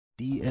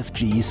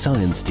DFG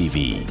Science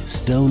TV,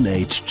 Stone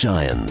Age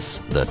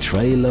Giants, the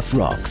Trail of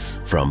Rocks,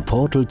 from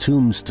portal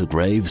tombs to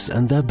graves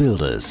and their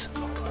builders.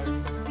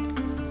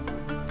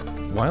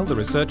 While the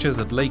researchers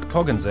at Lake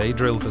Pogensay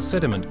drill for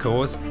sediment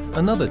cores,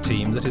 another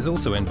team that is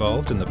also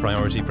involved in the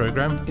priority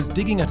program is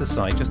digging at a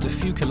site just a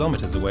few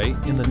kilometers away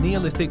in the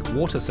Neolithic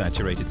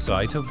water-saturated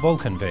site of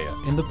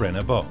Wolkenwehe in the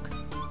Brenner bog.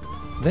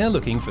 They're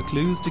looking for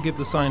clues to give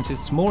the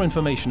scientists more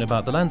information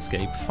about the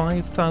landscape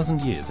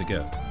 5,000 years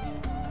ago.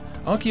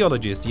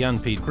 Archaeologist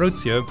Jan-Piet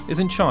Brozio is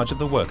in charge of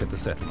the work at the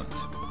settlement.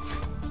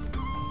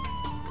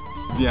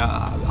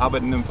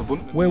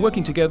 We're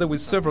working together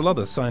with several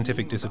other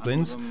scientific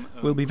disciplines.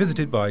 We'll be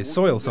visited by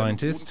soil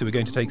scientists who are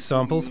going to take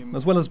samples,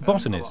 as well as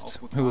botanists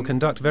who will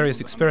conduct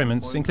various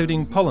experiments,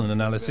 including pollen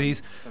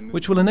analyses,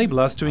 which will enable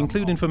us to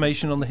include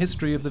information on the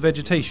history of the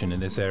vegetation in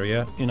this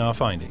area in our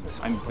findings.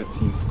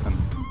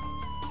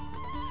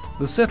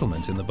 The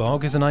settlement in the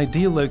bog is an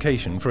ideal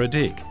location for a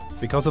dig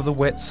because of the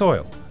wet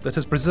soil that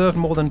has preserved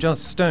more than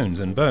just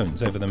stones and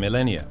bones over the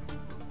millennia.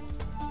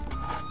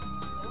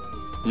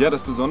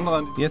 Yes,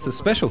 the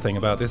special thing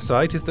about this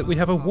site is that we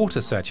have a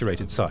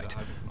water-saturated site.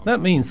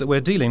 That means that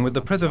we're dealing with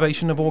the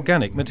preservation of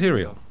organic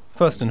material,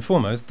 first and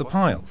foremost the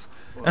piles.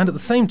 And at the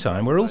same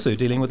time, we're also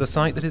dealing with a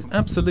site that is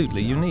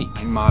absolutely unique.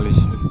 In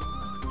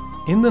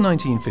the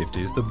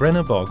 1950s, the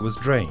Brenner bog was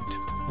drained.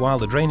 While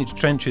the drainage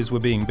trenches were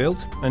being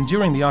built, and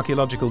during the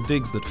archaeological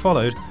digs that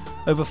followed,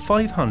 over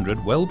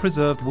 500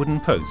 well-preserved wooden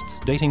posts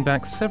dating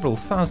back several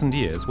thousand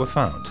years were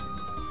found.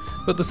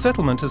 But the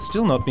settlement has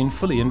still not been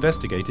fully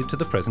investigated to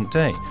the present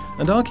day,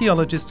 and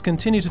archaeologists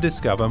continue to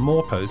discover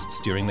more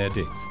posts during their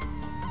digs.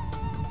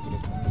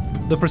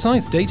 The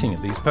precise dating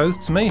of these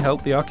posts may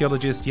help the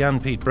archaeologist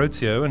Jan-Piet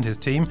Brozio and his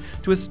team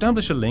to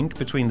establish a link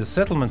between the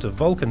settlement of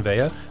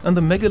Wolkenwehe and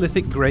the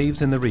megalithic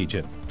graves in the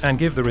region, and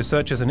give the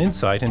researchers an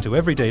insight into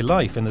everyday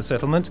life in the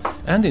settlement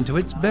and into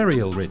its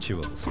burial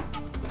rituals.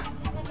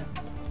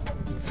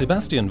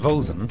 Sebastian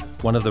Volsen,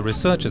 one of the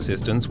research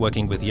assistants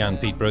working with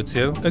Jan-Piet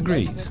Brozio,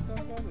 agrees.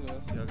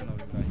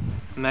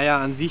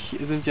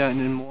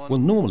 Well,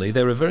 normally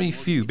there are very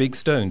few big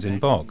stones in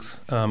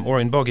bogs, or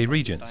in boggy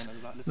regions.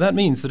 That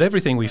means that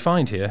everything we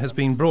find here has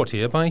been brought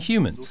here by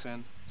humans.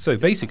 So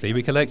basically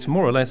we collect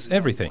more or less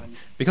everything,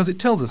 because it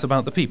tells us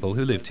about the people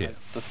who lived here.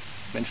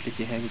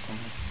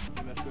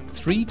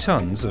 3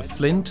 tons of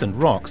flint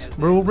and rocks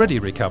were already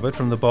recovered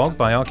from the bog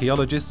by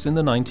archaeologists in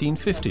the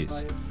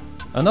 1950s.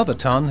 Another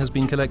ton has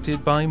been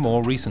collected by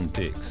more recent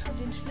digs.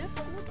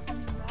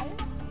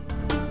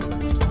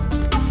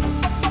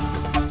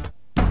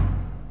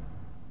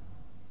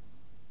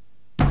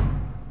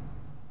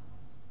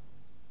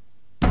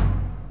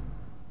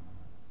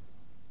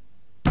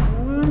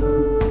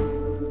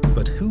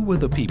 But who were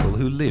the people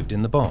who lived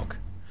in the bog?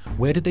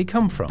 Where did they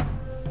come from?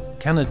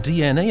 Can a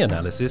DNA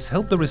analysis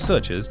help the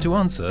researchers to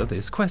answer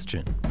this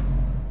question?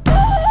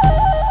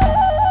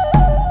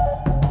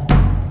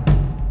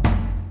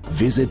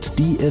 Visit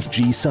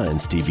DFG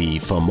Science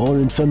TV for more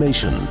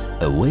information.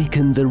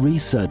 Awaken the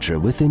researcher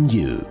within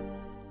you.